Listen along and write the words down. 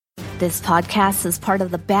This podcast is part of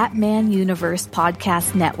the Batman Universe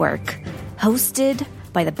Podcast Network, hosted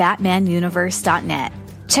by the BatmanUniverse.net.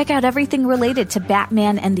 Check out everything related to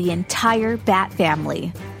Batman and the entire Bat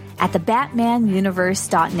family at the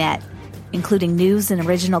BatmanUniverse.net, including news and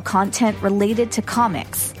original content related to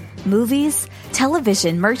comics, movies,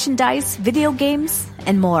 television, merchandise, video games,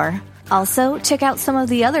 and more. Also, check out some of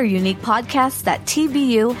the other unique podcasts that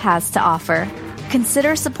TBU has to offer.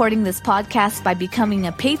 Consider supporting this podcast by becoming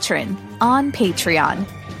a patron on Patreon.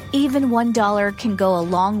 Even $1 can go a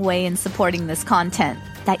long way in supporting this content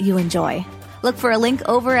that you enjoy. Look for a link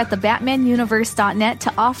over at thebatmanuniverse.net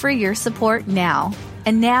to offer your support now.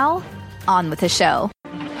 And now, on with the show.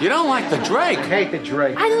 You don't like the Drake? I hate the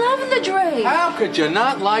Drake. I love the Drake. How could you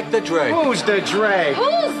not like the Drake? Who's the Drake?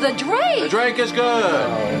 Who's the Drake? The Drake is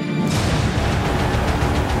good.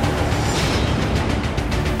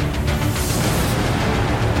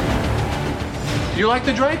 You like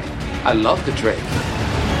the Drake? I love the Drake.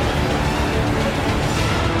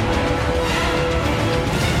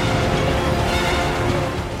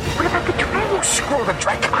 What about the Drake? Screw the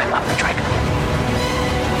Drake. I love the Drake.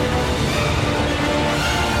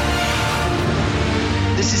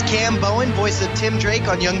 This is Cam Bowen, voice of Tim Drake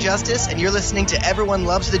on Young Justice, and you're listening to Everyone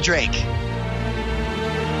Loves the Drake.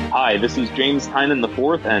 Hi, this is James Tynan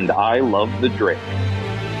IV, and I love the Drake.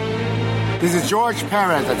 This is George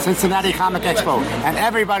Perez at Cincinnati Comic Expo, and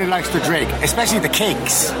everybody likes the Drake, especially the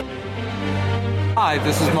cakes. Hi,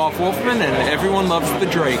 this is Mark Wolfman, and everyone loves the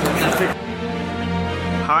Drake.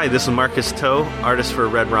 Hi, this is Marcus Toe, artist for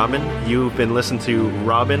Red Robin. You've been listening to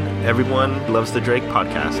Robin, Everyone Loves the Drake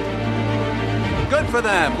podcast. Good for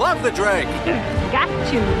them. Love the Drake. Got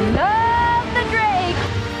to love the Drake.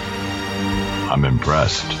 I'm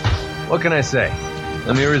impressed. What can I say?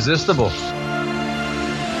 I'm irresistible.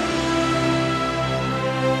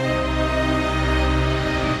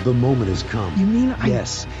 The moment has come. You mean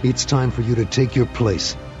Yes, it's time for you to take your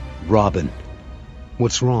place. Robin.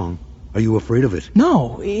 What's wrong? Are you afraid of it?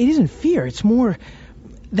 No, it isn't fear. It's more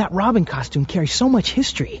that Robin costume carries so much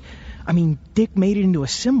history. I mean, Dick made it into a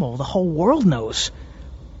symbol the whole world knows.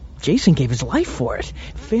 Jason gave his life for it.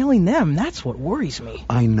 Failing them, that's what worries me.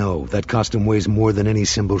 I know. That costume weighs more than any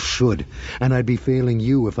symbol should. And I'd be failing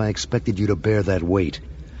you if I expected you to bear that weight.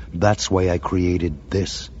 That's why I created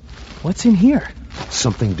this. What's in here?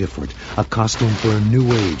 Something different. A costume for a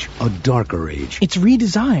new age. A darker age. It's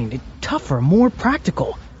redesigned. It's tougher, more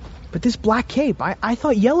practical. But this black cape, I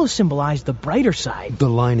thought yellow symbolized the brighter side. The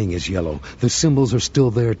lining is yellow. The symbols are still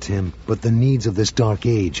there, Tim. But the needs of this dark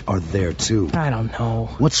age are there, too. I don't know.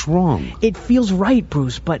 What's wrong? It feels right,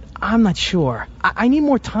 Bruce, but I'm not sure. I need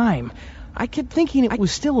more time. I kept thinking it was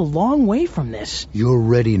still a long way from this. You're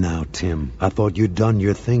ready now, Tim. I thought you'd done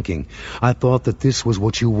your thinking. I thought that this was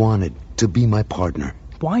what you wanted, to be my partner.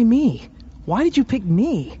 Why me? Why did you pick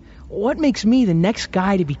me? What makes me the next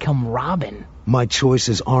guy to become Robin? My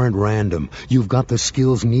choices aren't random. You've got the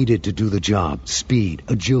skills needed to do the job. Speed,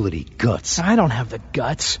 agility, guts. I don't have the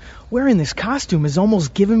guts. Wearing this costume is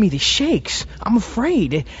almost giving me the shakes. I'm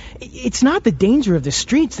afraid. It's not the danger of the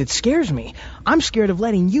streets that scares me. I'm scared of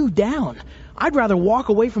letting you down. I'd rather walk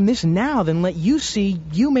away from this now than let you see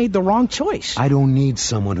you made the wrong choice. I don't need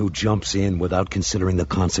someone who jumps in without considering the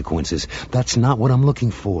consequences. That's not what I'm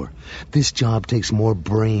looking for. This job takes more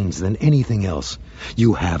brains than anything else.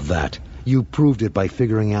 You have that. You proved it by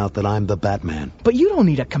figuring out that I'm the Batman. But you don't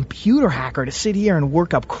need a computer hacker to sit here and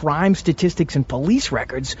work up crime statistics and police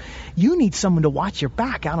records. You need someone to watch your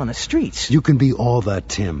back out on the streets. You can be all that,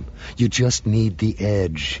 Tim. You just need the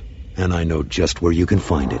edge. And I know just where you can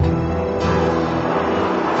find it.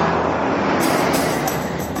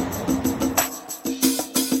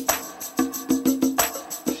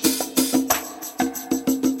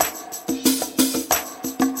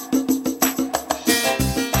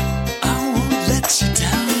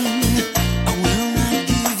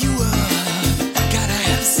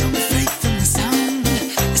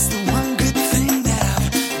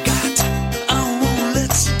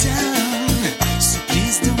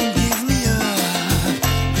 Please don't give me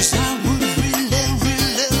up, 'cause I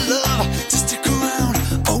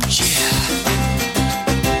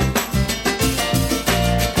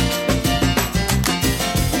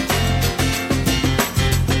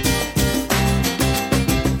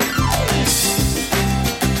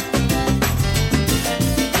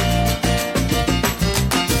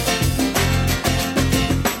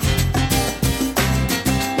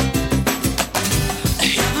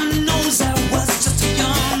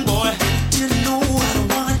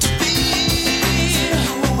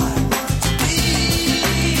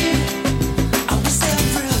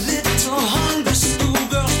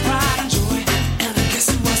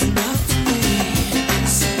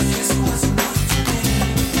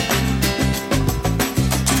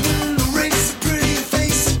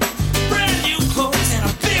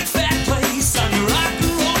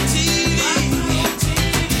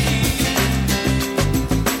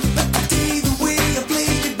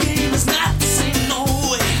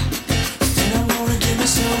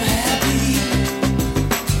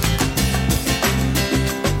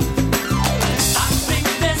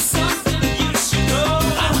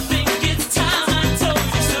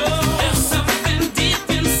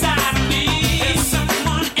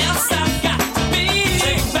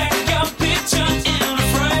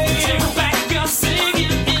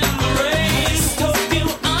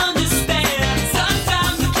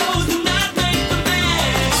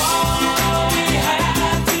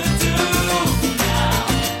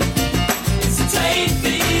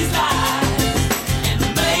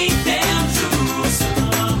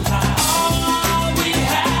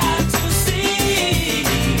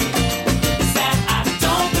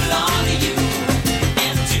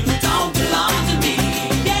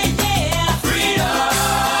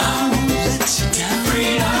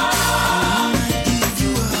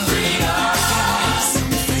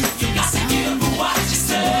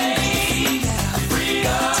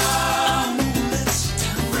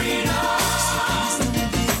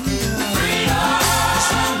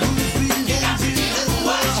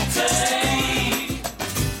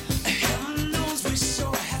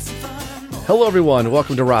Hello, everyone.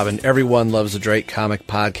 Welcome to Robin, Everyone Loves the Drake comic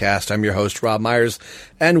podcast. I'm your host, Rob Myers,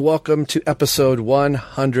 and welcome to episode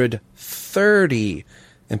 130.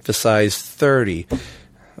 Emphasize 30.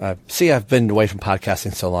 See, I've been away from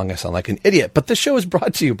podcasting so long I sound like an idiot, but this show is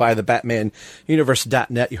brought to you by the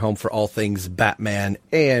BatmanUniverse.net, your home for all things Batman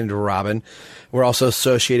and Robin. We're also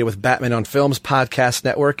associated with Batman on Films Podcast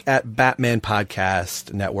Network at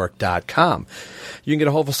BatmanPodcastNetwork.com. You can get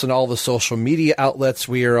a hold of us on all the social media outlets.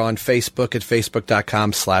 We are on Facebook at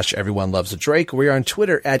Facebook.com/EveryoneLovesADrake. We are on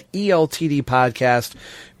Twitter at ELTD Podcast.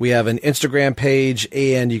 We have an Instagram page,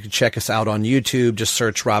 and you can check us out on YouTube. Just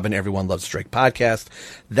search Robin Everyone Loves the Drake Podcast.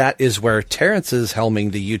 That is where Terrence is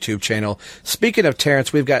helming the YouTube channel. Speaking of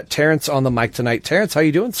Terrence, we've got Terrence on the mic tonight. Terrence, how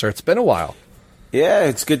you doing, sir? It's been a while. Yeah,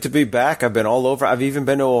 it's good to be back. I've been all over. I've even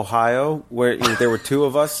been to Ohio, where there were two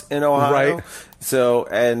of us in Ohio. Right. So,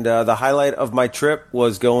 and the highlight of my trip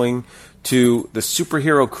was going to the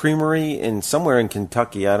Superhero Creamery in somewhere in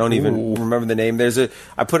Kentucky. I don't even remember the name.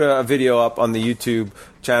 I put a video up on the YouTube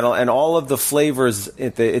channel, and all of the flavors.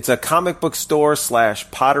 It's a comic book store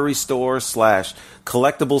 / pottery store /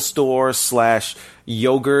 collectible store /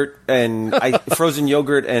 yogurt and frozen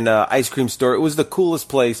yogurt and ice cream store. It was the coolest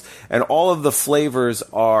place, and all of the flavors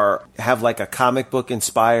have like a comic book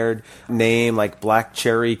inspired name, like Black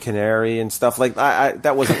Cherry Canary and stuff like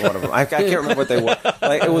that. Wasn't one of them. I can't remember what they were.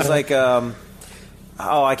 Like it was like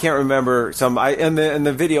I can't remember some. In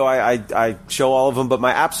the video I show all of them, but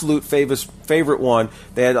my absolute favorite one,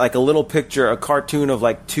 they had like a little picture, a cartoon of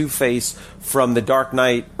like Two-Face from the Dark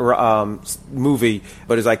Knight movie,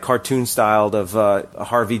 but it's like cartoon styled of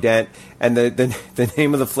Harvey Dent, and the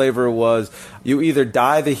name of the flavor was "You either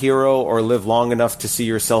die the hero or live long enough to see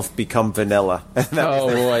yourself become vanilla." And that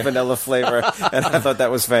was the vanilla flavor, and I thought that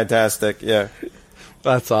was fantastic. Yeah,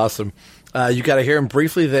 that's awesome. You got to hear him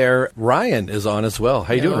briefly there. Ryan is on as well.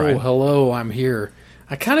 How you doing, Ryan? Hello, I'm here.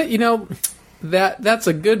 I kind of, that's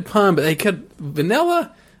a good pun, but they could vanilla.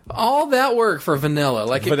 All that work for vanilla,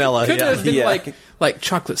 like vanilla, it could have been like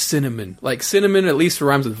chocolate cinnamon. Like cinnamon, at least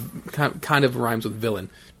rhymes with kind of rhymes with villain.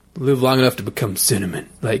 Live long enough to become cinnamon.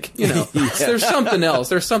 Like there's something else.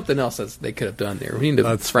 There's something else that they could have done there. We need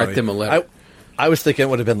to write them a letter. I was thinking it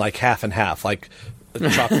would have been like half and half, like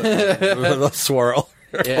chocolate swirl.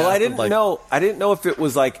 Yeah. Well, I didn't know if it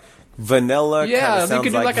was like vanilla. Yeah, they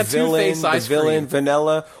could do like a Two-Face ice cream.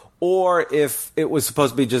 Vanilla, or if it was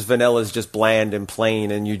supposed to be just vanilla is just bland and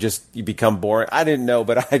plain, and you become boring. I didn't know,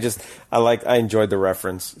 but I enjoyed the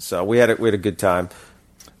reference. So we had a good time.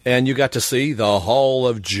 And you got to see the Hall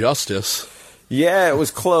of Justice. Yeah, it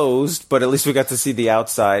was closed, but at least we got to see the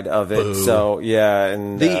outside of it. Boo. So yeah,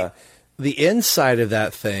 and the inside of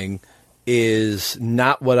that thing is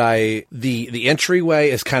not what the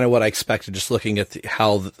entryway is kind of what I expected, just looking at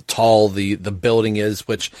how tall the building is,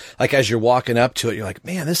 which, like, as you're walking up to it, you're like,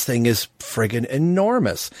 man, this thing is friggin'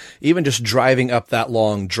 enormous. Even just driving up that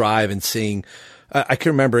long drive and seeing, I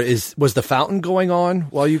can remember, was the fountain going on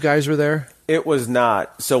while you guys were there? It was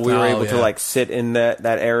not. So we were able to like sit in that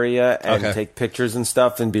area and take pictures and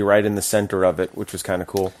stuff and be right in the center of it, which was kind of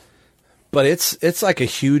cool. But it's like a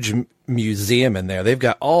huge museum in there. They've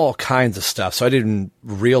got all kinds of stuff. So I didn't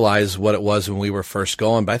realize what it was when we were first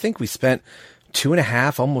going. But I think we spent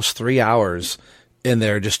 2.5, almost 3 hours in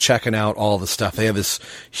there just checking out all the stuff. They have this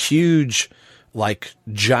huge, like,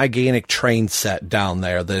 gigantic train set down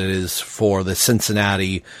there that is for the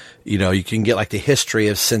Cincinnati. You can get like the history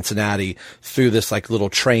of Cincinnati through this like little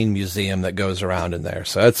train museum that goes around in there.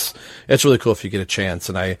 So it's really cool if you get a chance.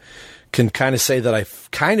 And I can kind of say that I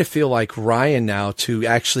kind of feel like Ryan now to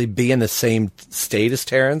actually be in the same state as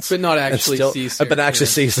Terrence, but not actually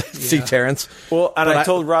see Terrence. Well, and I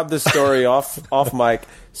told Rob this story off mic.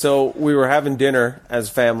 So we were having dinner as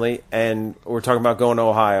family, and we're talking about going to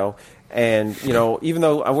Ohio. And even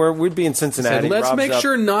though we'd be in Cincinnati, let's make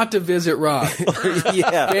sure not to visit Rob.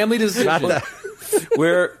 Yeah, family decision.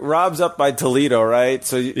 Rob's up by Toledo, right?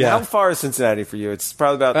 So how far is Cincinnati for you? It's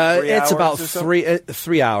probably about 3 hours. It's about or so?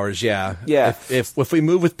 3 hours. Yeah. Yeah. If we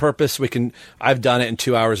move with purpose, we can. I've done it in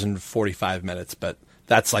 2 hours and 45 minutes, but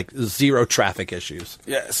that's like zero traffic issues.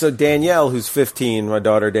 Yeah. So Danielle, who's 15, my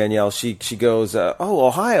daughter Danielle, she goes,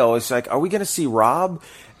 Ohio. It's like, are we going to see Rob?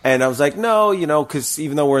 And I was like, no, because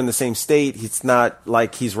even though we're in the same state, it's not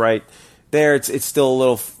like he's right there. It's still a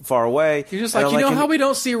little far away. You're just like, how we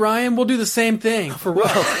don't see Ryan? We'll do the same thing for Rob.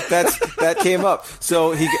 That came up.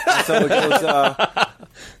 So it goes.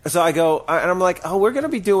 So I go, and I'm like, we're gonna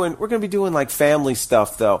be doing like family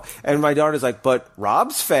stuff though. And my daughter's like, but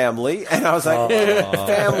Rob's family, and I was like,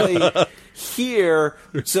 family. here,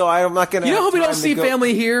 so I'm not going to. You know how we don't see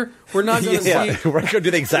family here? We're not going to see. We're going to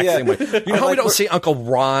do the exact same way. You know how we don't see Uncle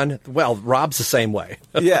Ron? Well, Rob's the same way.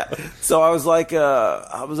 Yeah. So I was like,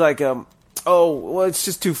 oh, well, it's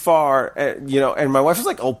just too far, and my wife was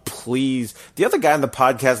like, oh, please. The other guy on the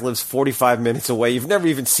podcast lives 45 minutes away. You've never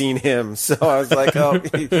even seen him. So I was like, oh,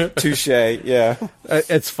 touche, yeah.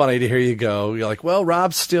 It's funny to hear you go. You're like, well,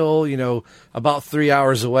 Rob's still, about 3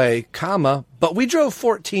 hours away, but we drove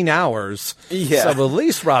 14 hours. Yeah. So the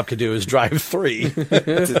least Rob could do is drive 3.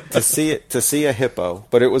 to see a hippo,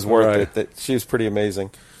 but it was worth it. That she was pretty amazing.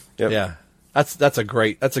 Yep. Yeah. That's a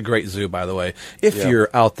great zoo, by the way. If you're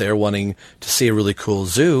out there wanting to see a really cool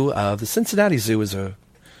zoo, the Cincinnati Zoo is a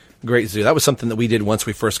great zoo. That was something that we did once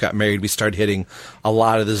we first got married. We started hitting a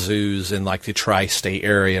lot of the zoos in like the tri-state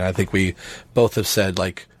area, and I think we both have said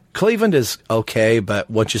like Cleveland is okay, but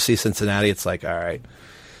once you see Cincinnati, it's like, all right,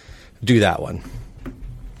 do that one.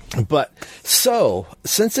 But so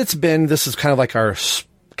since this is kind of like our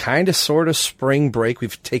kind of sort of spring break.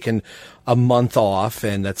 We've taken a month off,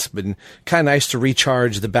 and that's been kind of nice to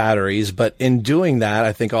recharge the batteries. But in doing that,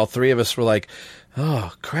 I think all three of us were like,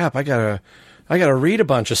 oh crap, I gotta read a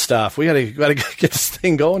bunch of stuff. We gotta get this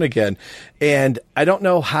thing going again. And I don't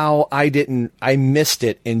know how I missed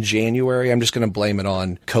it in January. I'm just going to blame it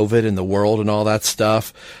on COVID and the world and all that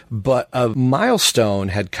stuff. But a milestone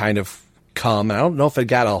had kind of come, and I don't know if it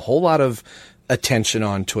got a whole lot of attention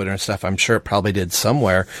on Twitter and stuff. I'm sure it probably did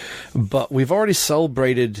somewhere. But we've already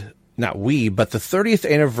celebrated, not we, but the 30th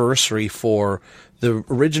anniversary for the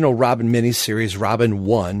original Robin miniseries, Robin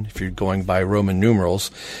 1, if you're going by Roman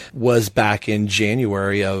numerals, was back in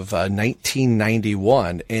January of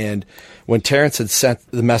 1991. And when Terrence had sent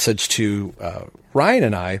the message to Ryan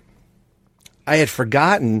and I had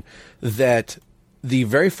forgotten that the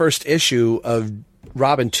very first issue of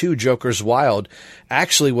Robin 2, Joker's Wild,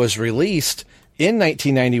 actually was released in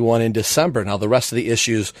 1991 in December. Now, the rest of the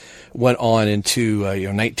issues went on into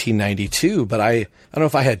 1992, but I don't know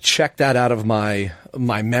if I had checked that out of my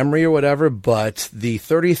memory or whatever, but the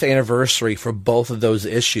 30th anniversary for both of those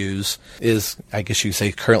issues is, I guess you could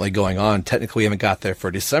say, currently going on. Technically, we haven't got there for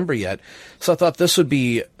December yet. So I thought this would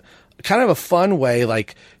be kind of a fun way.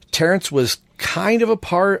 Like, Terrence was kind of a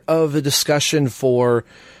part of the discussion for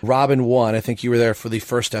Robin 1. I think you were there for the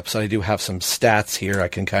first episode. I do have some stats here. I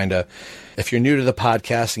can kind of, if you're new to the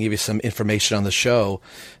podcast, and give you some information on the show,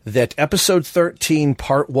 that episode 13,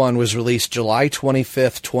 part 1 was released July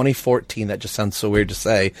 25th, 2014. That just sounds so weird to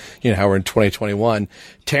say, how we're in 2021.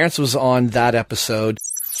 Terrence was on that episode.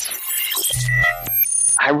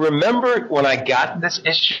 I remember when I got this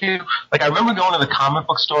issue, I remember going to the comic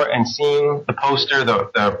book store and seeing the poster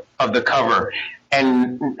of the cover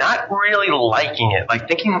and not really liking it,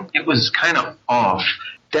 thinking it was kind of off.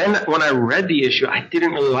 Then when I read the issue, I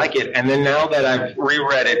didn't really like it. And then now that I've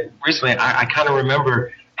reread it recently, I kind of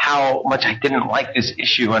remember how much I didn't like this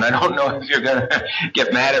issue. And I don't know if you're going to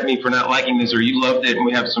get mad at me for not liking this, or you loved it and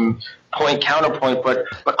we have some counterpoint. But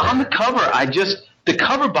on the cover, the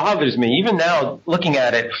cover bothers me. Even now, looking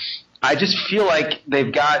at it, I just feel like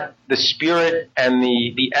they've got the spirit and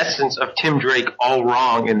the essence of Tim Drake all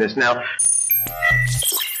wrong in this. Now,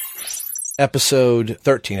 episode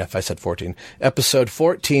 13, if I said 14. Episode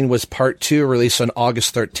 14 was part 2, released on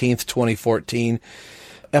August 13th, 2014.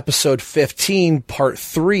 Episode 15, part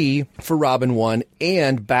 3 for Robin 1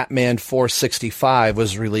 and Batman 465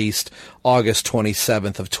 was released August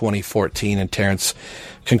 27th of 2014, and Terrence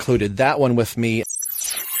concluded that one with me.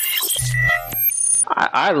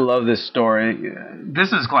 I love this story.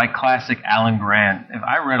 This is like classic Alan Grant.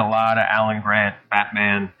 I read a lot of Alan Grant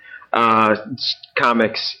Batman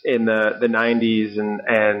comics in the 90s,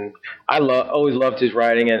 and I always loved his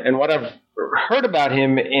writing. And what I've heard about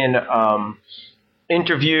him in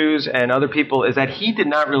interviews and other people is that he did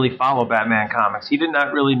not really follow Batman comics. He did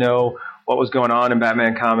not really know what was going on in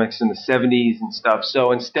Batman comics in the 70s and stuff.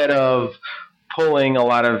 So instead of pulling a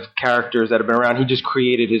lot of characters that have been around, he just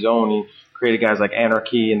created his own. He created guys like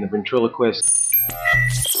Anarchy and the Ventriloquist.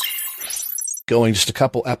 Going just a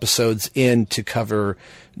couple episodes in to cover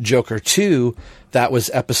Joker 2, that was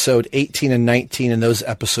episode 18 and 19, and those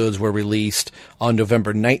episodes were released on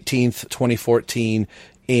November 19th, 2014,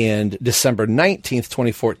 and December 19th,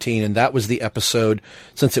 2014, and that was the episode,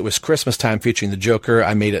 since it was Christmas time, featuring the Joker.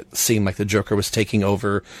 I made it seem like the Joker was taking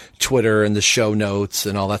over Twitter and the show notes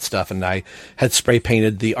and all that stuff, and I had spray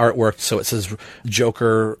painted the artwork so it says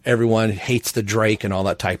Joker, everyone hates the Drake, and all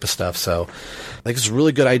that type of stuff. So I think it's a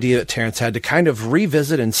really good idea that Terrence had to kind of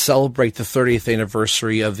revisit and celebrate the 30th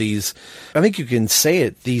anniversary of these, I think you can say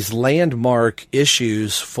it, these landmark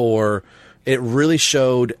issues. For it really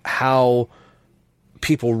showed how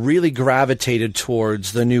people really gravitated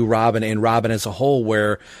towards the new Robin and Robin as a whole,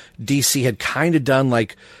 where DC had kind of done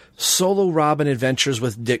like solo Robin adventures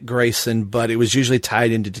with Dick Grayson, but it was usually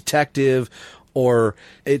tied into detective, or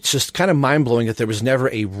it's just kind of mind-blowing that there was never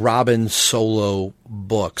a Robin solo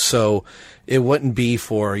book. So it wouldn't be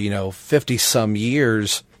for, 50-some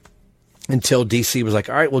years until DC was like,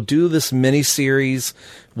 all right, we'll do this miniseries.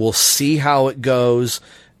 We'll see how it goes.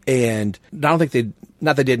 And I don't think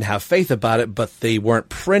not they didn't have faith about it, but they weren't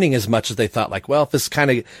printing as much as they thought, like, well, if this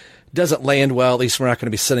kind of doesn't land well, at least we're not going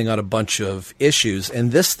to be sitting on a bunch of issues.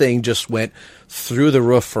 And this thing just went through the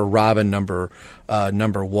roof for Robin number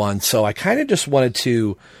one. So I kind of just wanted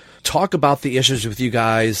to talk about the issues with you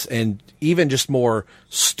guys, and even just more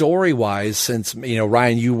story-wise, since,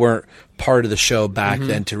 Ryan, you weren't part of the show back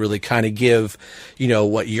then, to really kind of give,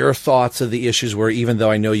 what your thoughts of the issues were, even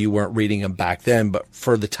though I know you weren't reading them back then, but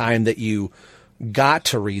for the time that you got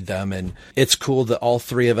to read them. And it's cool that all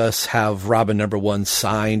three of us have Robin number one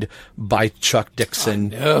signed by Chuck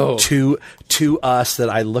Dixon to us, that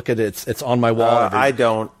I look at it. It's on my wall. I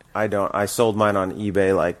don't. I sold mine on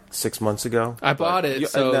eBay like 6 months ago. I bought it,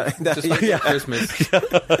 just for Christmas.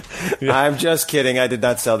 I'm just kidding. I did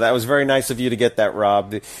not sell that. It was very nice of you to get that,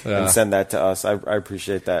 Rob, and send that to us. I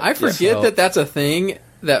appreciate that. I forget that that's a thing,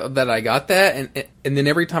 that I got that, and then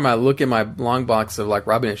every time I look in my long box of like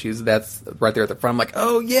Robin issues, that's right there at the front. I'm like,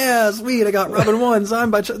 oh yeah, sweet, I got Robin 1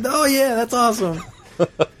 signed by Chuck. Oh yeah, that's awesome.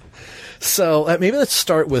 So maybe let's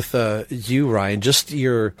start with you, Ryan. Just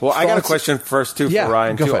your Well, I got a question first, too, for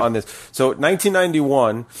Ryan, too, on this. So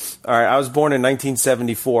 1991, all right, I was born in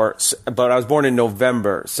 1974, but I was born in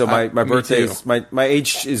November. So my birthday is, my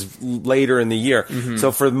age is later in the year. Mm-hmm.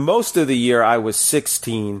 So for most of the year, I was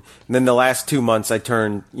 16. And then the last 2 months, I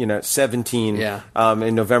turned, 17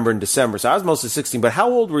 in November and December. So I was mostly 16. But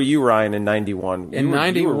how old were you, Ryan, in 91? In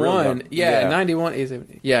 91,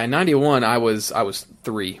 in 91, I was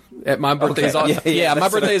 3. My birthday's my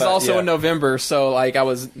birthday's also in November, so like I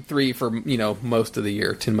was 3 for most of the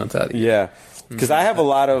year, 10 months out of the year. Yeah, because I have a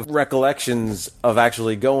lot of recollections of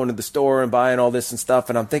actually going to the store and buying all this and stuff,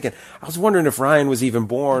 and I'm thinking, I was wondering if Ryan was even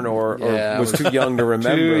born or was too young to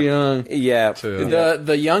remember. Too young. Yeah.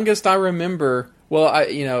 The youngest I remember,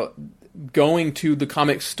 going to the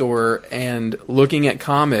comic store and looking at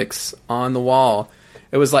comics on the wall.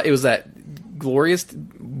 It was that glorious,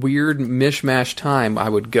 weird mishmash time. When I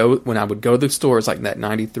would go to the store, it's like that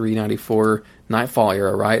 93, 94 Nightfall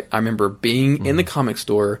era, right? I remember being in the comic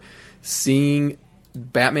store, seeing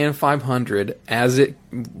Batman 500 as it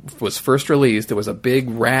was first released. There was a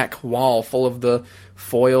big rack wall full of the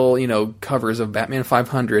foil, covers of Batman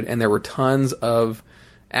 500, and there were tons of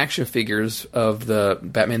action figures of the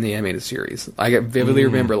Batman the Animated Series. I vividly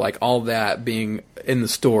remember like all that being in the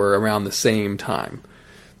store around the same time.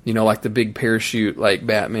 Like the big parachute, like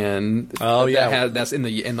Batman. Oh yeah, that's in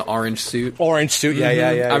the orange suit. Orange suit,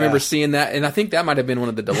 yeah. I remember seeing that, and I think that might have been one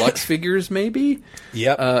of the deluxe figures, maybe.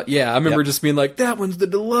 Yep. I remember just being like, "That one's the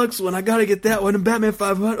deluxe one. I gotta get that one." And Batman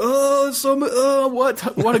 500.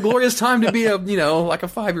 What a glorious time to be a like a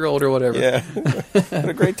 5-year-old or whatever. Yeah, what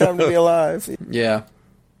a great time to be alive. Yeah.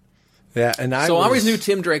 Yeah, and I always knew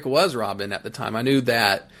Tim Drake was Robin at the time. I knew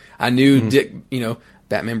that. I knew Dick.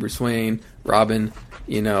 Batman, Bruce Wayne, Robin.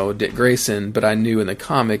 Dick Grayson, but I knew in the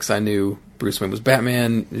comics, I knew Bruce Wayne was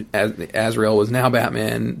Batman, Azrael was now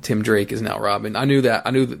Batman, Tim Drake is now Robin. I knew that.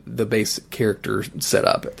 I knew the base character set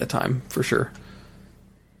up at the time, for sure.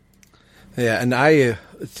 Yeah, and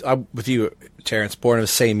I'm with you, Terrence, born in the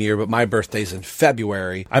same year, but my birthday's in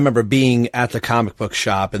February. I remember being at the comic book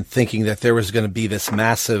shop and thinking that there was going to be this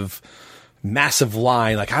massive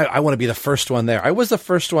line. Like, I want to be the first one there. I was the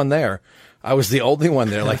first one there. I was the only one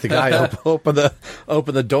there. Like the guy opened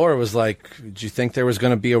the door, was like, "Did you think there was going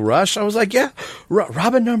to be a rush?" I was like, "Yeah,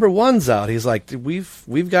 Robin number one's out." He's like,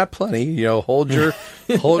 "We've got plenty. Hold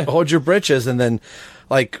your britches." And then,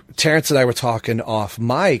 like Terrence and I were talking off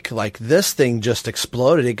mic, like this thing just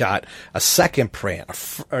exploded. It got a second print, a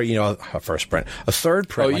first print, a third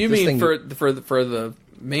print. Oh, you mean for the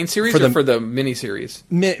main series or for the miniseries?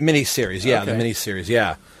 Miniseries, yeah, okay. The miniseries,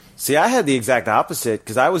 yeah. See, I had the exact opposite,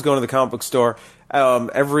 because I was going to the comic book store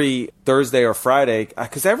every Thursday or Friday,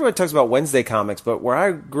 because everyone talks about Wednesday comics, but where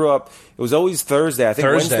I grew up, it was always Thursday. I think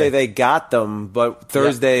Wednesday they got them, but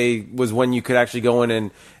Thursday was when you could actually go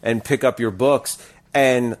in and pick up your books.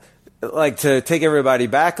 And like to take everybody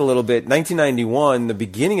back a little bit, 1991, the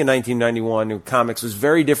beginning of 1991 comics was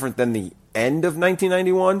very different than the end of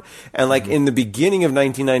 1991. And like in the beginning of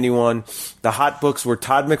 1991, the hot books were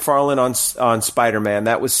Todd McFarlane on Spider-Man.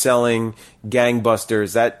 That was selling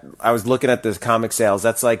gangbusters. That I was looking at the comic sales.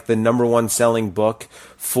 That's like the number one selling book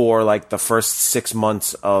for like the first 6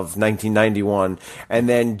 months of 1991. And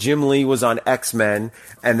then Jim Lee was on X-Men,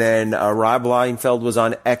 and then Rob Liefeld was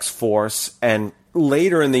on X-Force, and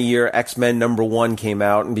later in the year, X-Men #1 came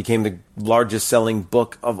out and became the largest selling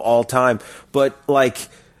book of all time. But like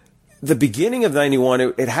the beginning of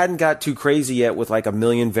 91, it hadn't got too crazy yet with like a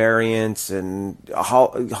million variants and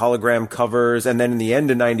hologram covers. And then in the end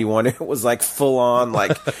of 91, it was like full on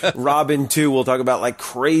like Robin 2. We'll talk about like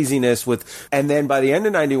craziness with, and then by the end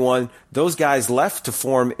of 91, those guys left to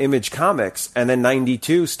form Image Comics, and then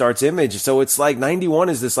 92 starts Image. So it's like 91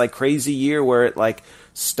 is this like crazy year where it like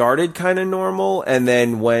started kind of normal and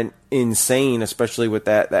then went insane, especially with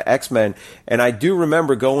the X-Men. And I do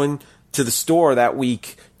remember going to the store that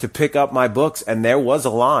week to pick up my books, and there was a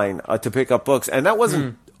line to pick up books, and that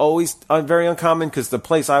wasn't always very uncommon because the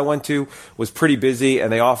place I went to was pretty busy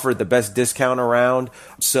and they offered the best discount around.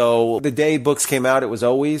 So the day books came out, it was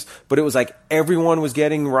always, but it was like everyone was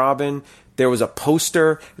getting Robin. There was a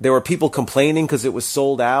poster. There were people complaining because it was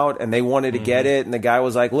sold out and they wanted to get it. And the guy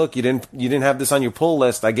was like, "Look, you didn't have this on your pull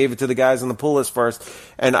list. I gave it to the guys on the pull list first."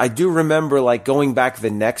 And I do remember like going back the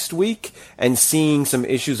next week and seeing some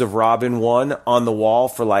issues of Robin 1 on the wall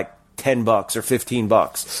for like $10 or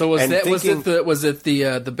 $15. So was it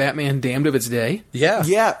the Batman Damned of its day? Yeah,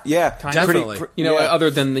 Definitely. Other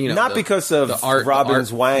than not because of the art,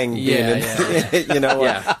 Robin's Wang,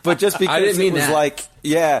 but just because I didn't mean it was that. like.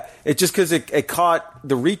 Yeah, it just because it caught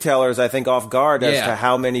the retailers, I think, off guard as to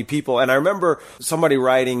how many people. And I remember somebody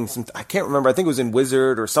writing I can't remember, I think it was in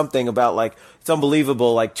Wizard or something about like, it's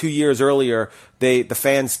unbelievable, like 2 years earlier, the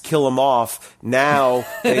fans kill him off. Now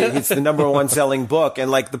it's the #1 selling book. And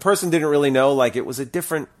like the person didn't really know, like it was a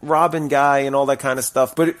different Robin guy and all that kind of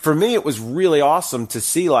stuff. But for me, it was really awesome to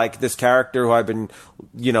see like this character who I've been,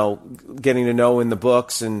 getting to know in the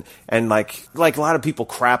books and like a lot of people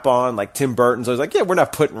crap on, like Tim Burton's always like, yeah, we're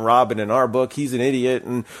not putting Robin in our book. He's an idiot.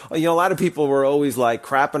 And, a lot of people were always like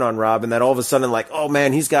crapping on Robin. Then all of a sudden like, oh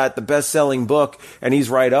man, he's got the best selling book and he's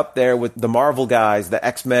right up there with the Marvel guys, the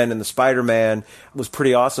X-Men and the Spider-Man. Was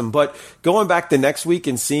pretty awesome. But going back the next week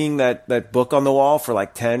and seeing that book on the wall for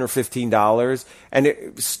like $10 or $15,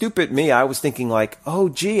 and stupid me, I was thinking like, oh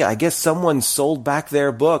gee, I guess someone sold back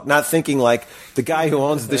their book, not thinking like the guy who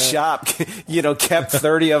owns the shop, kept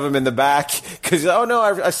 30 of them in the back because, oh no,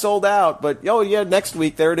 I sold out. But oh yeah, next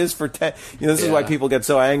week there it is for 10. This is why people get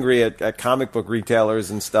so angry at comic book retailers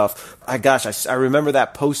and stuff. I remember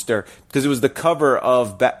that poster because it was the cover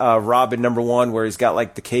of Robin #1 where he's got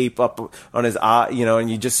like the cape up on his eye,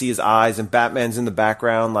 and you just see his eyes and Batman's in the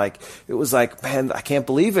background. Like it was like, man, I can't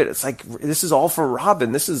believe it. It's like, this is all for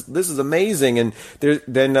Robin. This is amazing. And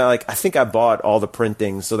then I think I bought all the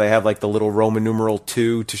printings. So they have like the little Roman numeral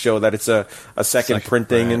 2 to show that it's a second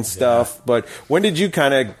printing print, and stuff. Yeah. But when did you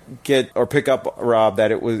kind of get or pick up, Rob,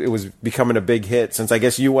 that it was becoming a big hit? Since I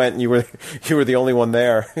guess you went and you were the only one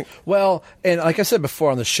there. Well, and like I said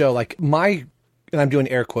before on the show, like and I'm doing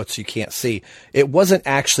air quotes so you can't see, it wasn't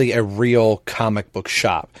actually a real comic book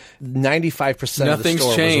shop. 95% of the store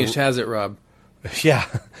Nothing's changed, has it, Rob? Yeah.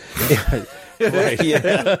 Right.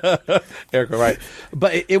 Yeah. Erica, right.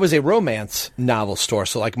 But it was a romance novel store.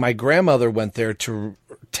 So like my grandmother went there to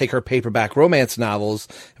take her paperback romance novels.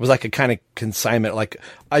 It was like a kind of consignment, like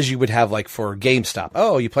as you would have like for GameStop.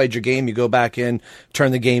 Oh, you played your game, you go back in,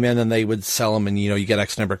 turn the game in, and they would sell them and, you get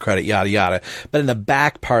X number of credit, yada, yada. But in the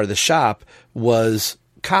back part of the shop was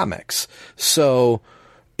comics. So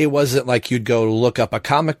it wasn't like you'd go look up a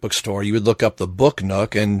comic book store. You would look up the Book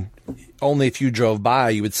Nook, and only if you drove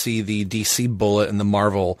by, you would see the DC Bullet and the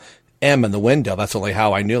Marvel M in the window. That's only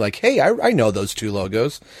how I knew, like, hey, I know those two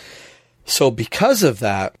logos. So because of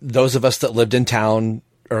that, those of us that lived in town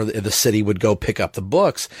or the city would go pick up the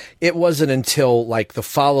books. It wasn't until like the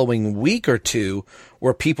following week or two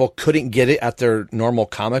where people couldn't get it at their normal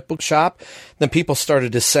comic book shop. Then people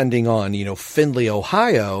started descending on, Findlay,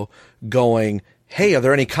 Ohio, going, hey, are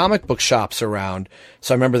there any comic book shops around?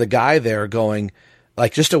 So I remember the guy there going,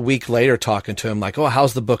 like just a week later talking to him, like, oh,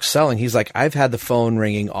 how's the book selling? He's like, I've had the phone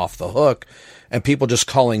ringing off the hook and people just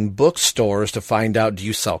calling bookstores to find out, do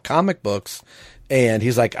you sell comic books? And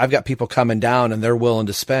he's like, I've got people coming down and they're willing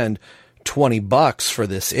to spend $20 for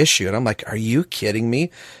this issue. And I'm like, are you kidding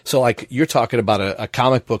me? So like, you're talking about a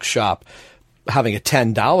comic book shop having a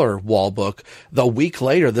 $10 wall book. The week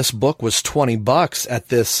later, this book was $20 at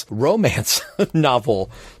this romance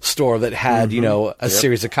novel store that had, a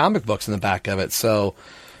series of comic books in the back of it. So,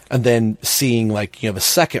 and then seeing the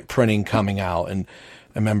second printing coming out. And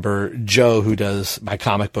I remember Joe, who does my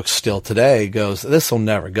comic books still today, goes, this will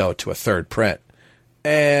never go to a third print.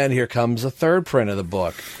 And here comes a third print of the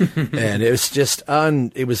book. And it was just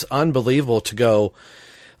it was unbelievable to go,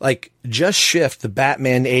 just shift the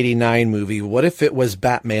Batman 89 movie. What if it was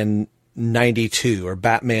Batman 92 or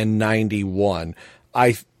Batman 91?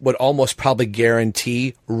 I would almost probably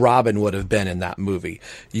guarantee Robin would have been in that movie.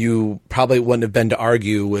 You probably wouldn't have been to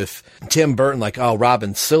argue with Tim Burton oh,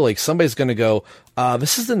 Robin's silly. Somebody's going to go,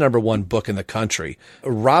 this is the #1 book in the country.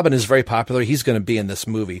 Robin is very popular. He's going to be in this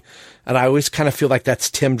movie. And I always kind of feel like that's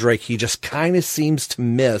Tim Drake. He just kind of seems to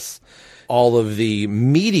miss all of the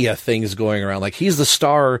media things going around. He's the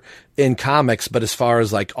star in comics, but as far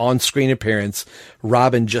as on-screen appearance,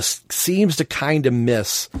 Robin just seems to kind of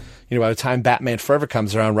miss. By the time Batman Forever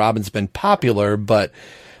comes around, Robin's been popular, but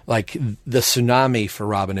the tsunami for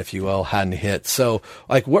Robin, if you will, hadn't hit. So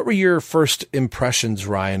what were your first impressions,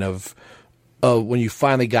 Ryan, of when you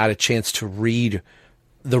finally got a chance to read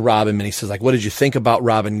the Robin miniseries? What did you think about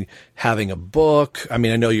Robin having a book? I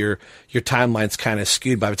mean, I know your timeline's kind of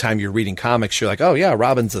skewed by the time you're reading comics. You're like, oh yeah,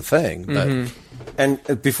 Robin's a thing. But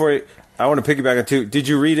And before I want to piggyback on too, did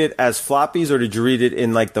you read it as floppies or did you read it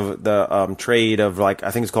in the trade of I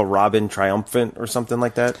think it's called Robin Triumphant or something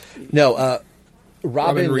like that? No,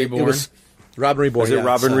 Robin Reborn. It was Robin Reborn. Is it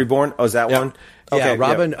Robin Reborn? Oh, is that one? Okay,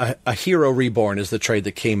 Robin, a Hero Reborn is the trade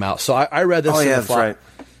that came out. So I read this. Oh, yeah, that's right.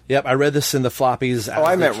 Yep, I read this in the floppies. Oh,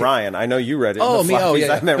 I meant Ryan. I know you read it. Oh, in the me? floppies. Oh,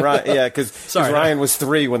 yeah. I meant Ryan. Yeah, because Ryan was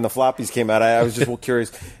 3 when the floppies came out. I was just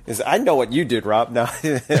curious. I know what you did, Rob. No,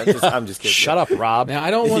 I'm just kidding. Shut up, Rob. Now,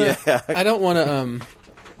 I don't want to. I don't want to.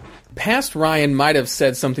 Past Ryan might have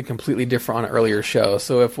said something completely different on an earlier show.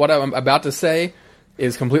 So if what I'm about to say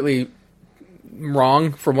is completely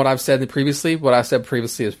wrong from what I've said previously, what I said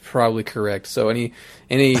previously is probably correct. So any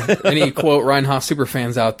quote Ryan Haas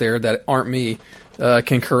superfans out there that aren't me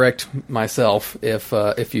can correct myself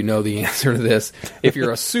if you know the answer to this, if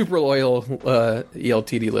you're a super loyal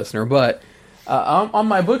ELTD listener. But on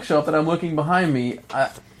my bookshelf that I'm looking behind me,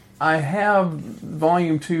 I have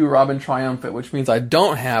Volume 2, Robin Triumphant, which means I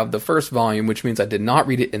don't have the first volume, which means I did not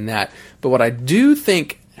read it in that. But what I do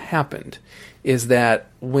think happened is that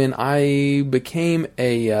when I became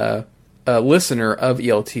a listener of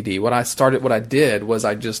ELTD, what I did was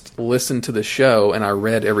I just listened to the show and I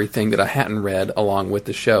read everything that I hadn't read along with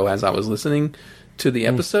the show as I was listening to the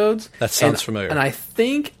episodes. That sounds familiar. And I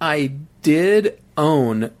think I did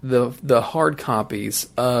own the hard copies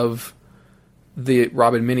of the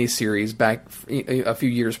Robin miniseries back a few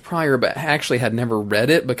years prior, but actually had never read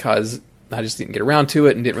it because I just didn't get around to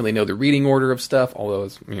it and didn't really know the reading order of stuff, although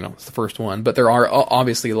it's the first one. But there are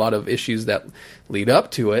obviously a lot of issues that lead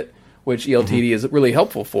up to it, which ELTD is really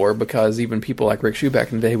helpful for, because even people like Rick Shue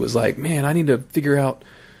back in the day was like, man, I need to figure out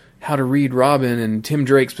how to read Robin and Tim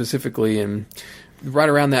Drake specifically. And right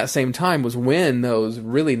around that same time was when those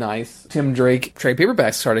really nice Tim Drake trade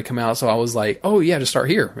paperbacks started to come out. So I was like, oh yeah, just start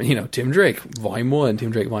here. Tim Drake, Volume 1,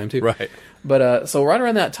 Tim Drake, Volume 2. Right. But so right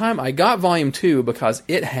around that time, I got Volume 2 because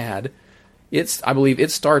I believe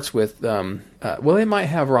it starts with, it might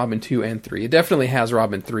have Robin 2 and 3. It definitely has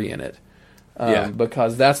Robin 3 in it.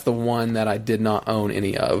 Because that's the one that I did not own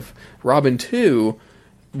any of. Robin 2,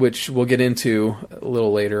 which we'll get into a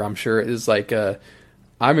little later, I'm sure, is I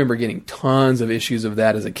remember getting tons of issues of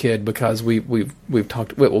that as a kid because we've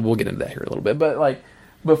talked. We'll get into that here a little bit,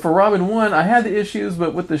 but for Robin 1, I had the issues,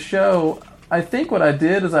 but with the show, I think what I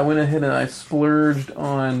did is I went ahead and I splurged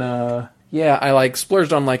on. I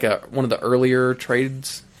splurged on one of the earlier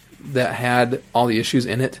trades that had all the issues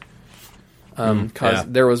in it. Because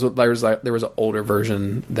there was an older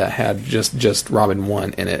version that had just Robin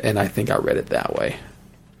 1 in it, and I think I read it that way.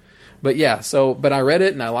 But but I read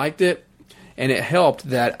it and I liked it. And it helped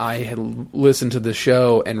that I had listened to the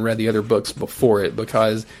show and read the other books before it,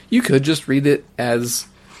 because you could just read it as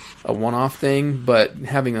a one-off thing, but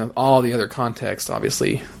having all the other context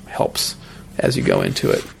obviously helps as you go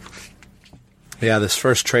into it. Yeah, this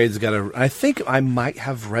first trade's got I think I might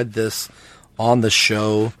have read this on the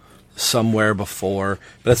show somewhere before,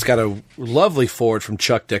 but it's got a lovely foreword from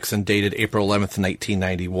Chuck Dixon dated April 11th,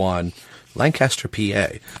 1991, Lancaster,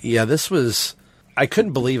 PA. Yeah, this was... I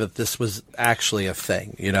couldn't believe that this was actually a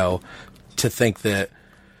thing, to think that,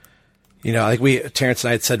 like Terrence and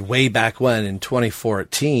I had said way back when in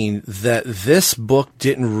 2014, that this book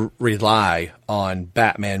didn't rely on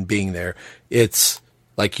Batman being there. It's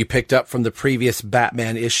Like you picked up from the previous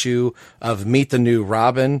Batman issue of Meet the New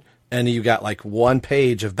Robin, and you got like one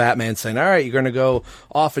page of Batman saying, all right, you're going to go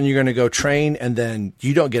off and you're going to go train, and then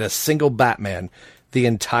you don't get a single Batman the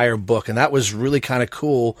entire book. And that was really kind of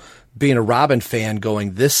cool, being a Robin fan,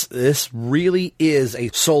 going, this really is a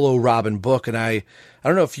solo Robin book. And I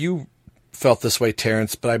don't know if you felt this way,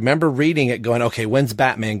 Terrence, but I remember reading it going, okay, when's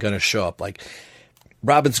Batman going to show up? Like,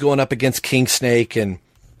 Robin's going up against King Snake, and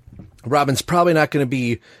Robin's probably not going to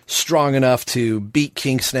be strong enough to beat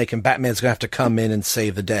King Snake, and Batman's going to have to come in and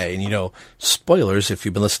save the day. And, you know, spoilers, if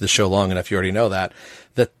you've been listening to the show long enough, you already know that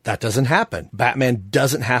doesn't happen. Batman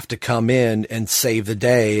doesn't have to come in and save the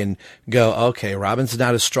day and go, okay, Robin's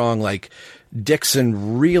not as strong. Like,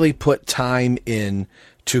 Dixon really put time in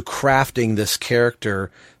to crafting this character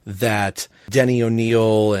that Denny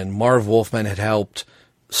O'Neil and Marv Wolfman had helped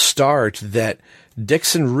start, that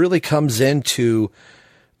Dixon really comes into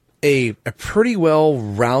a pretty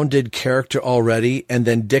well-rounded character already, and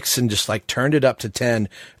then Dixon just like turned it up to 10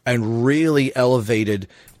 and really elevated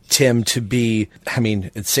Tim to be, I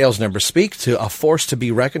mean, its sales numbers speak to a force to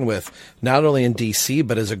be reckoned with, not only in DC,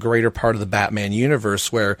 but as a greater part of the Batman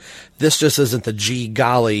universe, where this just isn't the gee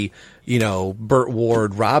golly, you know, Burt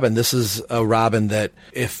Ward Robin. This is a Robin that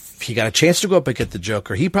if he got a chance to go up and get the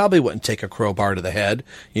Joker, he probably wouldn't take a crowbar to the head.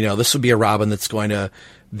 You know, this would be a Robin that's going to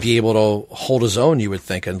be able to hold his own, you would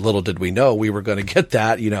think. And little did we know we were going to get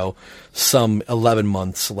that, you know, some 11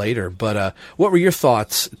 months later. But what were your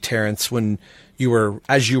thoughts, Terrence, when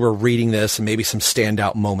as you were reading this, and maybe some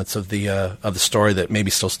standout moments of the story that maybe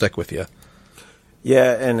still stick with you?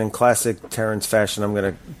 Yeah, and in classic Terrence fashion, I'm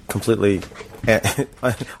going to completely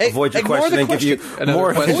avoid your question and give you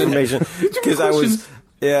more information, because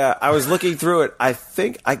I was looking through it. I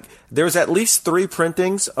think there was at least 3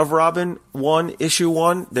 printings of Robin 1, issue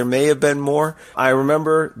 1. There may have been more. I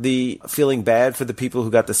remember the feeling bad for the people who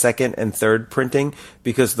got the second and third printing,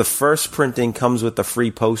 because the first printing comes with the free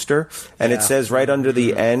poster, and it says right under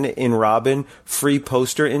the N in Robin, free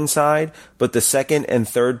poster inside, but the second and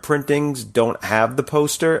third printings don't have the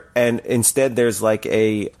poster, and instead there's like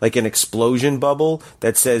an explosion bubble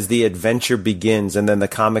that says the adventure begins, and then the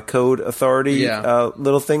Comic Code Authority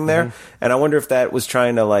little thing there. Mm-hmm. And I wonder if that was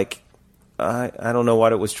trying to like, I don't know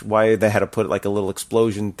why they had to put like a little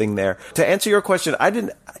explosion thing there. To answer your question, I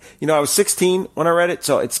was 16 when I read it,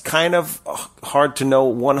 so it's kind of hard to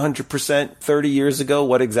know 100% 30 years ago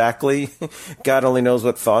what exactly. God only knows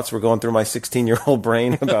what thoughts were going through my 16-year-old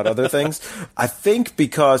brain about other things. I think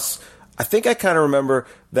I kind of remember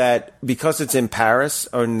that because it's in Paris,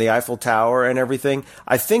 or in the Eiffel Tower and everything,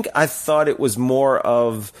 I thought it was more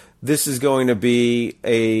of, this is going to be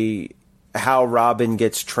a how Robin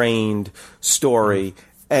gets trained story,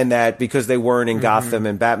 and that because they weren't in Gotham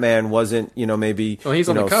and Batman wasn't, maybe he's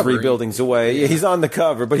on the cover. 3 buildings away. Yeah, he's on the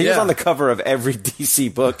cover, but he was on the cover of every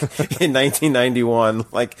DC book in 1991.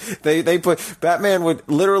 Like they put Batman would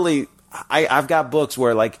literally. I've got books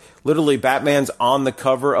where like literally Batman's on the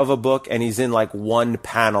cover of a book and he's in like one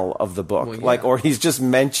panel of the book, or he's just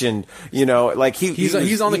mentioned. Like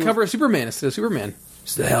he's on the cover of Superman instead of Superman.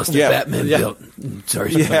 It's the house that Batman built.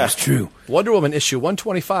 Sorry, it's true. Wonder Woman issue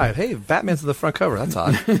 125. Hey, Batman's on the front cover. That's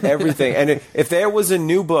odd. Everything. And if there was a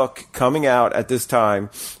new book coming out at this time,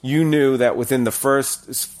 you knew that within the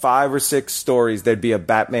first 5 or 6 stories, there'd be a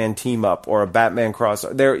Batman team up or a Batman cross.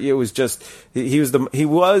 It was just, he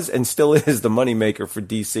was and still is the moneymaker for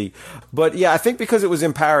DC. But yeah, I think because it was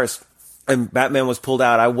in Paris and Batman was pulled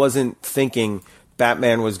out, I wasn't thinking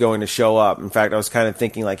Batman was going to show up. In fact, I was kind of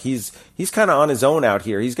thinking like he's kind of on his own out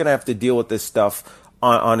here. He's going to have to deal with this stuff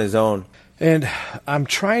on his own. And I'm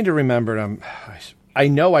trying to remember. I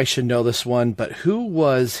know I should know this one, but who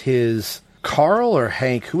was his Carl or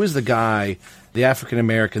Hank? Who was the guy, the African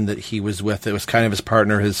American that he was with? It was kind of his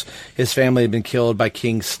partner. His family had been killed by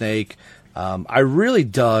King Snake. I really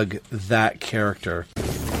dug that character.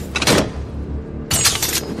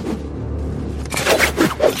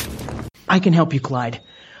 I can help you, Clyde.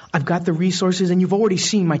 I've got the resources, and you've already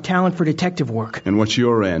seen my talent for detective work. And what's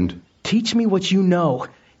your end? Teach me what you know.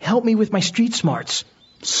 Help me with my street smarts.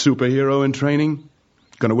 Superhero in training?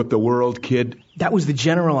 Gonna whip the world, kid? That was the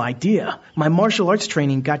general idea. My martial arts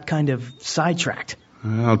training got kind of sidetracked.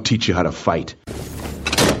 I'll teach you how to fight.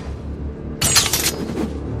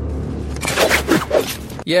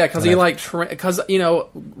 Yeah, because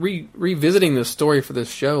revisiting this story for this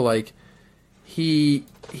show, like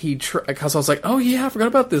because I was like, oh yeah, I forgot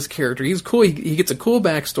about this character. He's cool. He gets a cool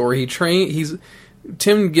backstory.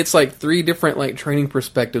 Tim gets like 3 different like training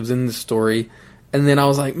perspectives in this story, and then I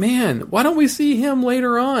was like, man, why don't we see him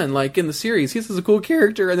later on, like in the series? He's a cool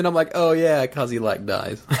character, and then I'm like, oh yeah, because he like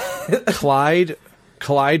dies. Clyde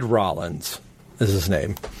Clyde Rollins is his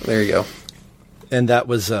name. There you go. And that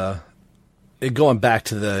was going back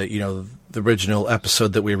to the original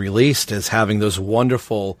episode that we released, as having those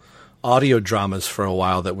wonderful audio dramas for a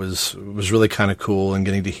while. That was really kind of cool, and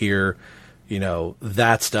getting to hear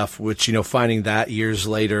that stuff, which finding that years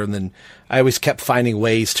later. And then I always kept finding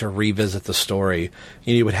ways to revisit the story.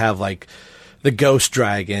 You would have like the Ghost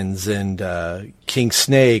Dragons and King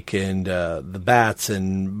Snake and the Bats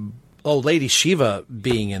and Lady Shiva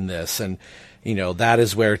being in this, and that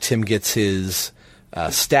is where Tim gets his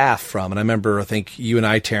staff from. And I remember, I think you and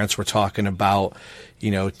I, Terrence, were talking about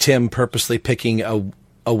Tim purposely picking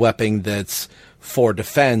a weapon that's for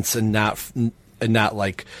defense and not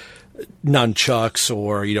like nunchucks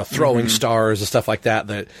or throwing stars and stuff like that.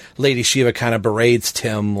 That Lady Shiva kind of berates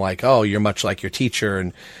Tim like, "Oh, you're much like your teacher."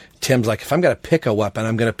 And Tim's like, "If I'm going to pick a weapon,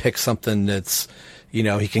 I'm going to pick something that's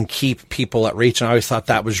he can keep people at reach." And I always thought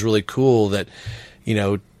that was really cool that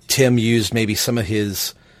Tim used maybe some of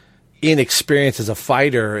his inexperience as a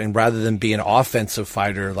fighter, and rather than be an offensive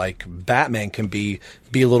fighter like Batman can be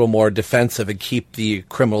a little more defensive and keep the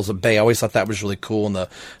criminals at bay. I always thought that was really cool. And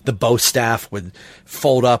the bow staff would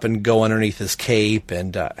fold up and go underneath his cape,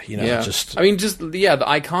 and the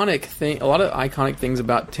iconic thing, a lot of iconic things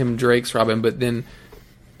about Tim Drake's Robin, but then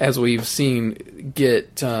as we've seen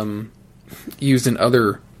get used in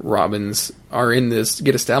other Robins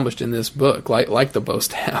get established in this book, like the bow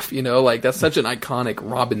staff, like that's such an iconic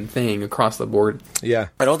Robin thing across the board. Yeah.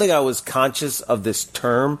 I don't think I was conscious of this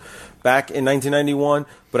term back in 1991,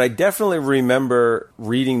 but I definitely remember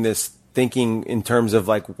reading this thinking in terms of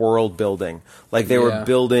like world building. Like they were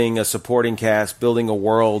building a supporting cast, building a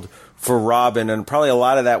world for Robin, and probably a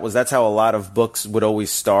lot of that's how a lot of books would always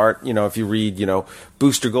start. If you read,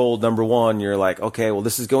 Booster Gold #1, you're like, okay, well,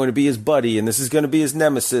 this is going to be his buddy, and this is going to be his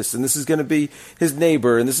nemesis, and this is going to be his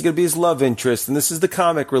neighbor, and this is going to be his love interest, and this is the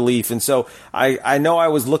comic relief. And so I know I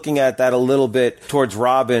was looking at that a little bit towards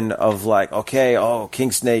Robin of like, okay,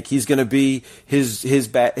 King Snake, he's going to be his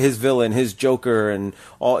villain, his Joker, and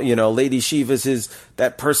all, Lady Shiva's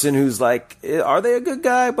that person who's like, are they a good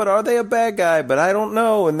guy, but are they a bad guy? But I don't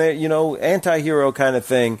know. And they, anti-hero kind of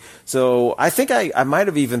thing. So I think I might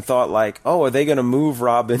have even thought like, are they going to move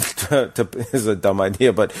Robin to is a dumb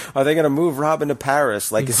idea, but are they going to move Robin to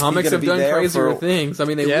Paris? Like, is comics he have done crazier things. I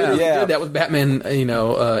mean, they really did that with Batman,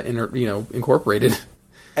 Incorporated.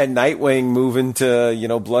 And Nightwing moving to,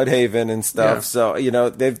 Bloodhaven and stuff. Yeah. So,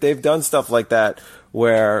 they've done stuff like that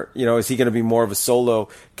where, is he going to be more of a solo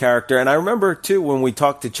character? And I remember, too, when we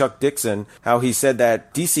talked to Chuck Dixon, how he said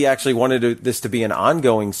that DC actually wanted this to be an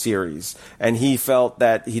ongoing series. And he felt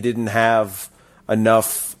that he didn't have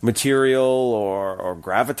enough material or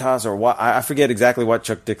gravitas or what. I forget exactly what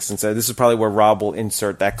Chuck Dixon said. This is probably where Rob will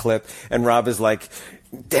insert that clip. And Rob is like,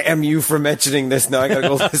 damn you for mentioning this. Now I got to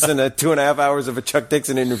go listen to 2.5 hours of a Chuck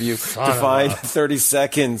Dixon interview to find 30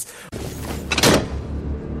 seconds.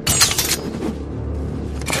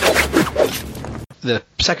 The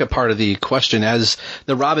second part of the question, as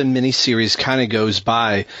the Robin miniseries kind of goes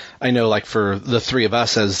by, I know like for the three of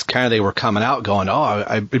us, as kind of they were coming out going,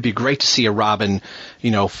 it'd be great to see a Robin,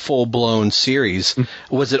 full-blown series.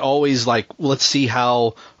 Was it always like, let's see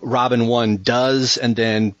how Robin 1 does, and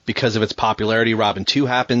then because of its popularity, Robin 2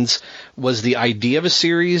 happens? Was the idea of a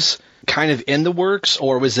series kind of in the works,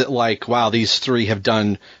 or was it like, wow, these three have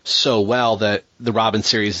done so well that the Robin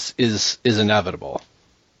series is inevitable?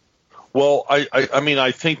 Well,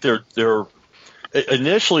 I think they're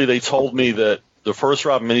initially they told me that the first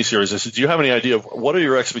Robin miniseries, I said, do you have any idea of what are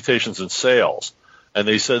your expectations in sales? And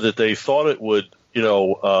they said that they thought it would, they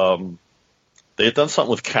had done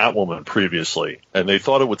something with Catwoman previously, and they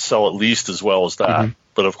thought it would sell at least as well as that. Mm-hmm.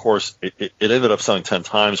 But of course, it ended up selling 10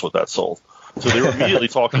 times what that sold. So they were immediately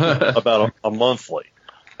talking about a monthly.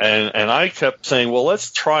 And I kept saying, well,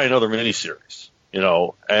 let's try another miniseries,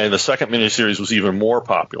 and the second miniseries was even more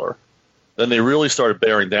popular. Then they really started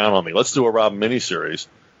bearing down on me. Let's do a Robin miniseries.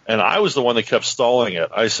 And I was the one that kept stalling it.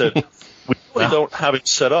 I said, we really don't have it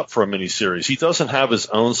set up for a miniseries. He doesn't have his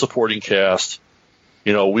own supporting cast.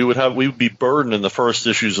 We would be burdened in the first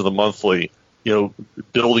issues of the monthly,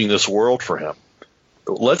 building this world for him.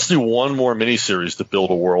 Let's do one more miniseries to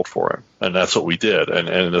build a world for him. And that's what we did. And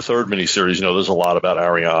in the third miniseries, there's a lot about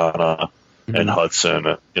Ariana and Hudson,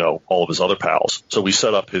 all of his other pals. So we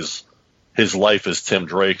set up his life as Tim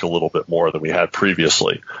Drake a little bit more than we had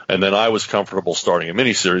previously. And then I was comfortable starting a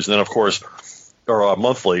miniseries. And then, of course, or a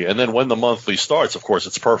monthly. And then when the monthly starts, of course,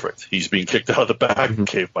 it's perfect. He's being kicked out of the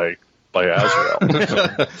Batcave by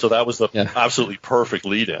Azrael. so that was the absolutely perfect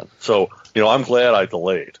lead-in. So, I'm glad I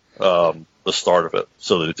delayed the start of it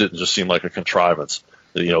so that it didn't just seem like a contrivance.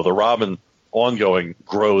 The Robin ongoing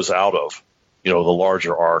grows out of, the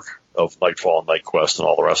larger arc of Nightfall and Night Quest and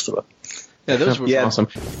all the rest of it. Yeah, those were awesome.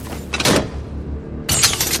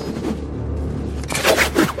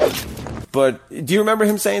 But do you remember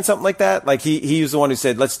him saying something like that? Like he was the one who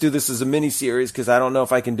said, "Let's do this as a miniseries because I don't know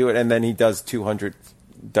if I can do it." And then he does 200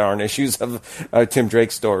 darn issues of Tim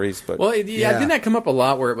Drake stories. But didn't that come up a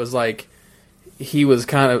lot where it was like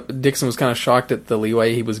Dixon was kind of shocked at the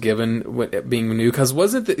leeway he was given with being new, because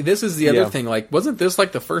this is the other thing, like wasn't this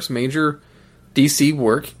like the first major DC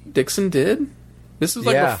work Dixon did? This is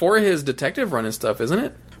like before his detective run and stuff, isn't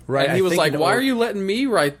it? Right. And he was like, "Why are you letting me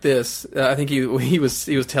write this?" I think he was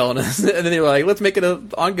telling us, and then they were like, "Let's make it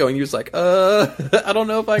ongoing." He was like, I don't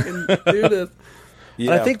know if I can do this."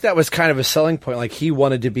 Yeah. And I think that was kind of a selling point. Like he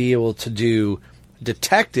wanted to be able to do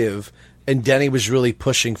detective, and Denny was really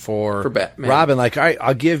pushing for Batman. Robin. Like, all right,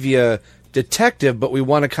 I'll give you detective, but we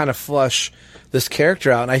want to kind of flush this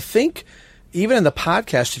character out. And I think even in the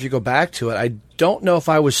podcast, if you go back to it, I don't know if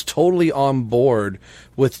I was totally on board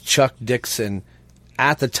with Chuck Dixon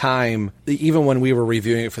at the time, even when we were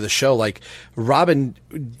reviewing it for the show. Like, Robin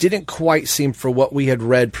didn't quite seem, for what we had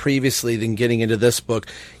read previously than getting into this book,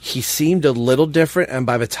 he seemed a little different. And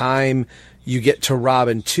by the time you get to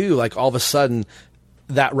Robin 2, like, all of a sudden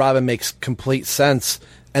that Robin makes complete sense.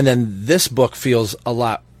 And then this book feels a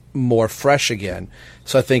lot more fresh again.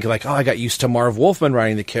 So I think, like, I got used to Marv Wolfman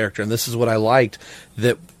writing the character, and this is what I liked,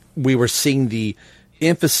 that we were seeing the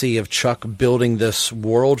emphasis of Chuck building this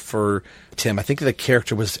world for Tim. I think the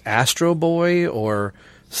character was Astro Boy or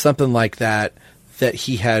something like that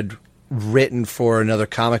he had written for another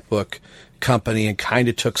comic book company, and kind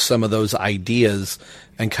of took some of those ideas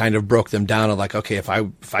and kind of broke them down, of like, okay, if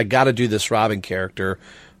I got to do this Robin character,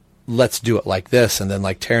 let's do it like this. And then,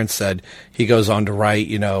 like Terrence said, he goes on to write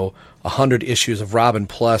 100 issues of Robin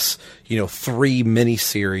plus 3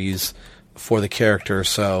 miniseries for the character.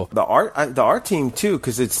 So the art team too,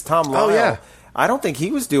 because it's Tom Lyle. Oh yeah, I don't think he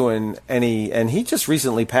was doing any, and he just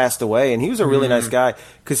recently passed away. And he was a really nice guy,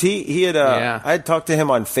 because he had I had talked to him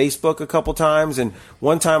on Facebook a couple times, and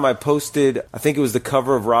one time I posted, I think it was the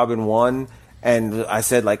cover of Robin 1. And I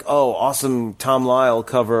said, like, "Oh, awesome Tom Lyle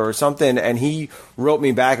cover," or something. And he wrote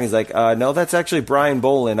me back, and he's like, "No, that's actually Brian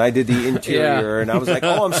Bolin. I did the interior." And I was like,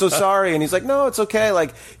 "Oh, I'm so sorry." And he's like, "No, it's okay."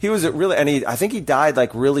 Like, he was really, and I think he died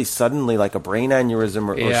like really suddenly, like a brain aneurysm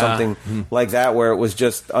or something like that, where it was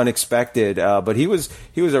just unexpected. But he was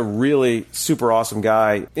a really super awesome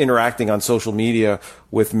guy, interacting on social media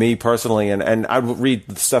with me personally, and I would read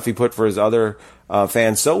the stuff he put for his other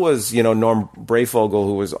fans. So was Norm Brayfogle,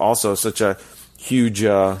 who was also such a huge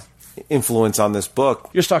influence on this book.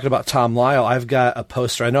 You're just talking about Tom Lyle. I've got a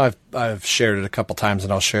poster. I know I've shared it a couple times,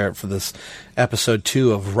 and I'll share it for this episode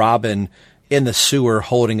too, of Robin in the sewer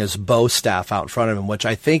holding his bow staff out in front of him, which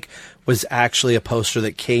I think was actually a poster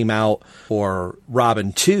that came out for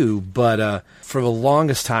Robin 2. But for the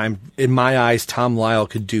longest time, in my eyes, Tom Lyle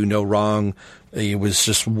could do no wrong. He was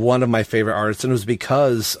just one of my favorite artists, and it was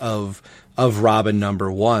because of Robin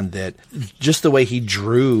 #1 that just the way he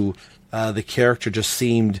drew the character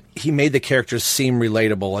he made the characters seem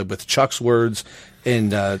relatable. Like with Chuck's words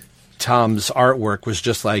and Tom's artwork was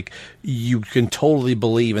just like, you can totally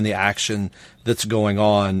believe in the action that's going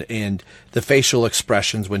on, and the facial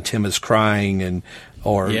expressions when Tim is crying and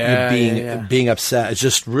being upset. It's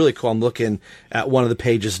just really cool. I'm looking at one of the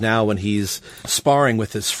pages now when he's sparring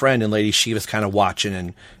with his friend, and Lady Shiva's kind of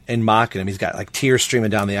watching and mocking him. He's got like tears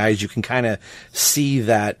streaming down the eyes. You can kind of see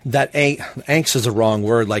that angst is a wrong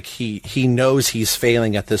word. Like he knows he's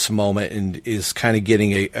failing at this moment and is kind of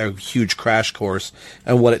getting a huge crash course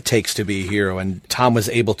on what it takes to be a hero. And Tom was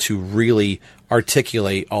able to really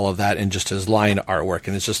articulate all of that in just his line artwork,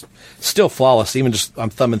 and it's just still flawless. Even just, I'm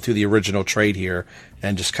thumbing through the original trade here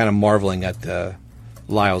and just kind of marveling at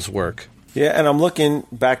Lyle's work. Yeah, and I'm looking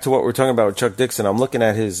back to what we're talking about with Chuck Dixon. I'm looking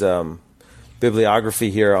at his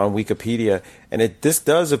bibliography here on Wikipedia, and this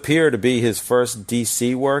does appear to be his first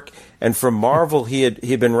DC work. And from Marvel, he had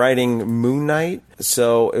been writing Moon Knight,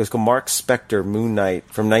 so it was called Mark Spector Moon Knight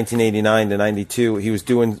from 1989 to 92. He was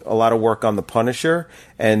doing a lot of work on The Punisher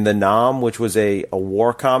and The Nam, which was a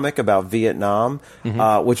war comic about Vietnam,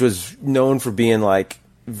 which was known for being like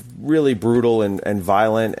really brutal and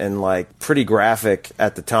violent and like pretty graphic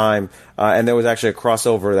at the time. And there was actually a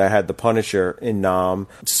crossover that had The Punisher in Nam.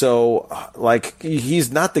 So like,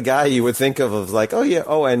 he's not the guy you would think of like,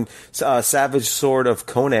 and Savage Sword of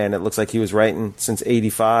Conan, it looks like he was writing since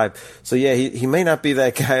 85. So yeah, he may not be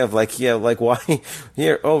that guy of like, why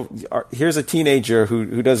here's a teenager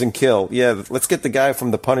who doesn't kill. Yeah, let's get the guy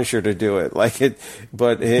from The Punisher to do it. Like it,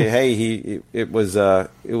 but hey, it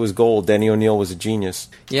was gold. Denny O'Neil was a genius.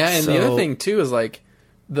 Yeah, and the other thing too is like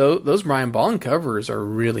those Brian Bolland covers are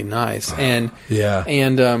really nice, and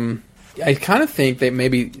I kind of think that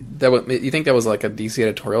maybe you think that was like a DC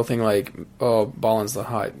editorial thing, like, oh, Bolland's the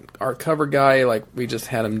hot art cover guy, like we just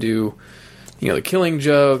had him do, the Killing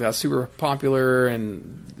Joke, that's super popular,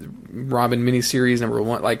 and Robin miniseries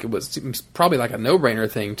 #1, like it was probably like a no-brainer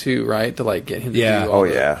thing too, right? To like get him to do all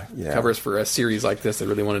the covers for a series like this. They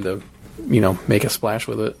really wanted to, make a splash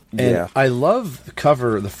with it. And I love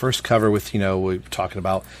the first cover with, we were talking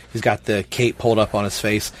about, he's got the cape pulled up on his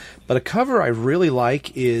face. But a cover I really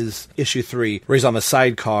like is issue 3, where he's on the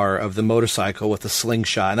sidecar of the motorcycle with the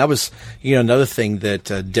slingshot. And that was, another thing that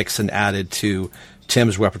Dixon added to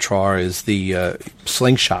Tim's repertoire is the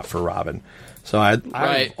slingshot for Robin. So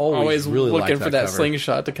I always really looking for that cover.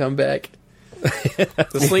 slingshot to come back.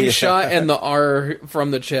 The slingshot and the R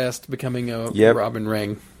from the chest becoming a Robin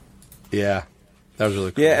ring. Yeah, that was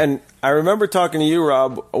really cool. Yeah, and I remember talking to you,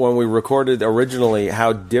 Rob, when we recorded originally,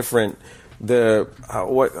 how different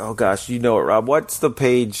what? Oh gosh, you know it, Rob. What's the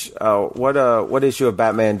page? What issue of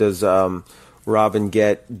Batman does Robin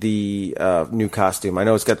get the new costume? I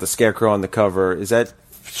know it's got the Scarecrow on the cover. Is that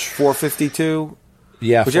 452?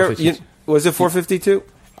 Yeah, 452. Was it 452?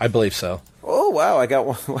 I believe so. Oh wow, I got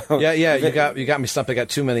one. Yeah, you got me stumped. I got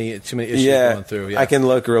too many issues going through. Yeah, I can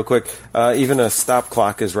look real quick. Even a stop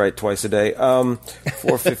clock is right twice a day.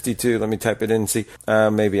 452. Let me type it in and see.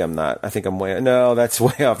 Maybe I'm not. I think I'm no, that's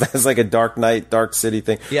way off. That's like a Dark Knight, Dark City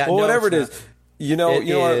thing. Yeah, well, whatever it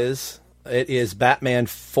is. It is Batman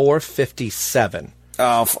 457.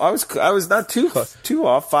 Oh, I was not too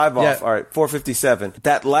off, 5 off. Yeah. All right, 457.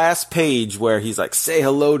 That last page where he's like, say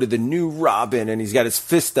hello to the new Robin, and he's got his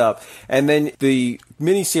fist up, and then the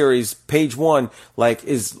miniseries page 1 like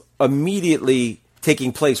is immediately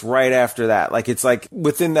taking place right after that. Like it's like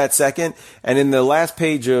within that second. And in the last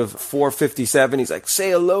page of 457, he's like,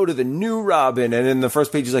 say hello to the new Robin. And in the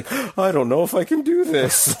first page, he's like, I don't know if I can do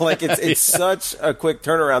this. Like it's such a quick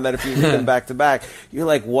turnaround that if you read them back to back, you're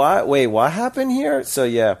like, what? Wait, what happened here? So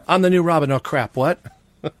yeah. I'm the new Robin. Oh crap. What?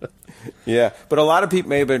 Yeah, but a lot of people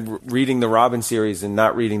may have been reading the Robin series and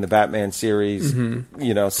not reading the Batman series,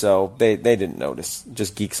 so they didn't notice.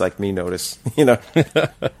 Just geeks like me notice,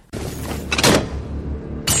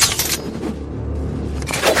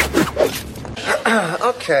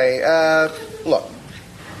 Okay, look,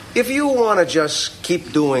 if you want to just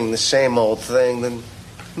keep doing the same old thing, then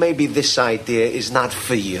maybe this idea is not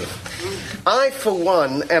for you. I, for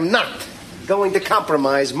one, am not going to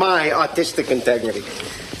compromise my artistic integrity.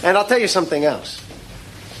 And I'll tell you something else.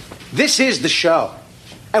 This is the show,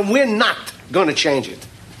 and we're not going to change it.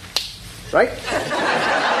 Right?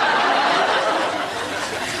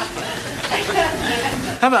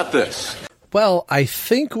 How about this? Well, I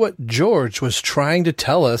think what George was trying to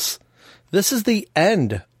tell us, this is the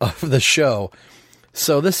end of the show.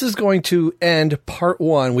 So this is going to end part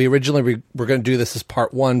 1. We originally were going to do this as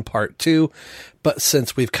part 1, part 2. But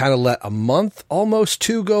since we've kind of let a month, almost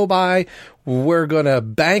 2 go by, we're going to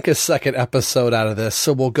bank a second episode out of this.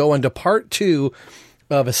 So we'll go into part 2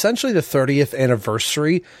 of essentially the 30th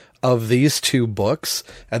anniversary of these 2 books.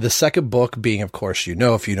 And the second book being, of course, if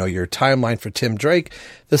you know your timeline for Tim Drake,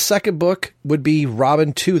 the second book would be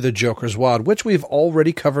Robin 2, The Joker's Wild, which we've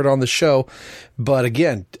already covered on the show. But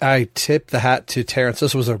again, I tip the hat to Terrence.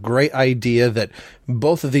 This was a great idea that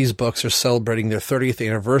both of these books are celebrating their 30th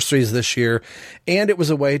anniversaries this year. And it was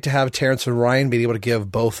a way to have Terrence and Ryan be able to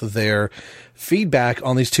give both of their feedback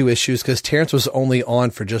on these 2 issues, because Terrence was only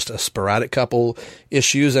on for just a sporadic couple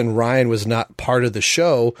issues and Ryan was not part of the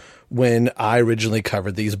show when I originally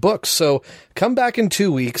covered these books. So come back in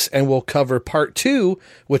 2 weeks and we'll cover part 2,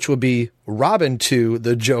 which will be Robin 2,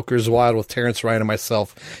 The Joker's Wild, with Terrence, Ryan, and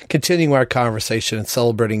myself continuing our conversation and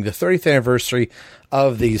celebrating the 30th anniversary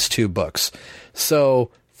of these 2 books.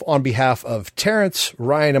 So on behalf of Terrence,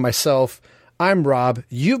 Ryan, and myself, I'm Rob.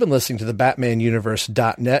 You've been listening to the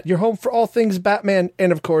BatmanUniverse.net, your home for all things Batman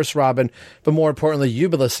and, of course, Robin. But more importantly,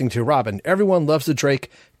 you've been listening to Robin, Everyone Loves the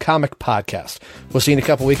Drake comic podcast. We'll see you in a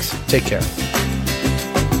couple weeks. Take care.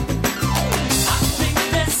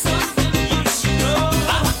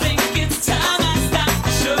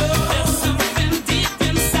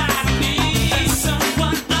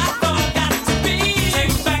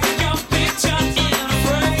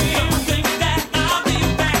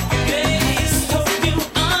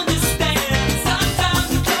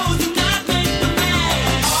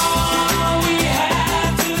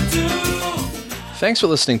 Thanks for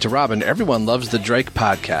listening to Robin, Everyone Loves the Drake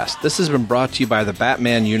podcast. This has been brought to you by the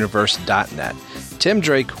BatmanUniverse.net. Tim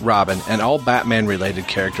Drake, Robin, and all Batman-related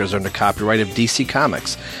characters are under copyright of DC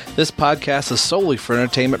Comics. This podcast is solely for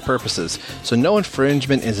entertainment purposes, so no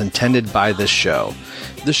infringement is intended by this show.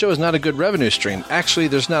 This show is not a good revenue stream. Actually,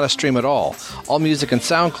 there's not a stream at all. All music and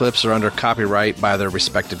sound clips are under copyright by their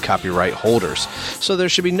respected copyright holders. So there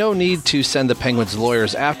should be no need to send the Penguins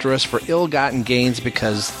lawyers after us for ill-gotten gains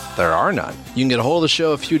because there are none. You can get a hold of the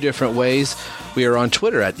show a few different ways. We are on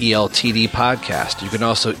Twitter at ELTD Podcast. You can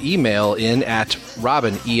also email in at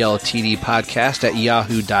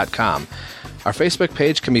robineltdpodcast@yahoo.com. Our Facebook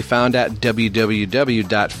page can be found at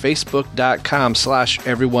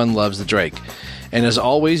www.facebook.com/everyonelovesthedrake. And as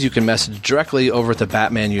always, you can message directly over at the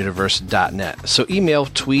BatmanUniverse.net. So email,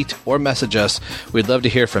 tweet, or message us. We'd love to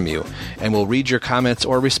hear from you, and we'll read your comments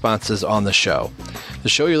or responses on the show. The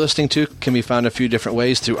show you're listening to can be found a few different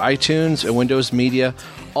ways through iTunes and Windows Media,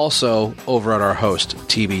 also over at our host,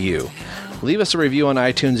 TBU. Leave us a review on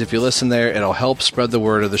iTunes if you listen there. It'll help spread the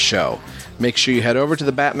word of the show. Make sure you head over to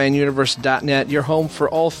the BatmanUniverse.net, your home for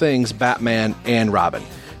all things Batman and Robin.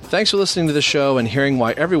 Thanks for listening to the show and hearing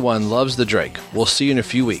why everyone loves the Drake. We'll see you in a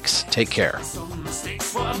few weeks. Take care. That's what you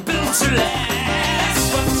get.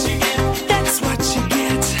 That's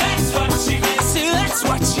what you get. That's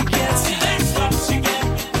what you get.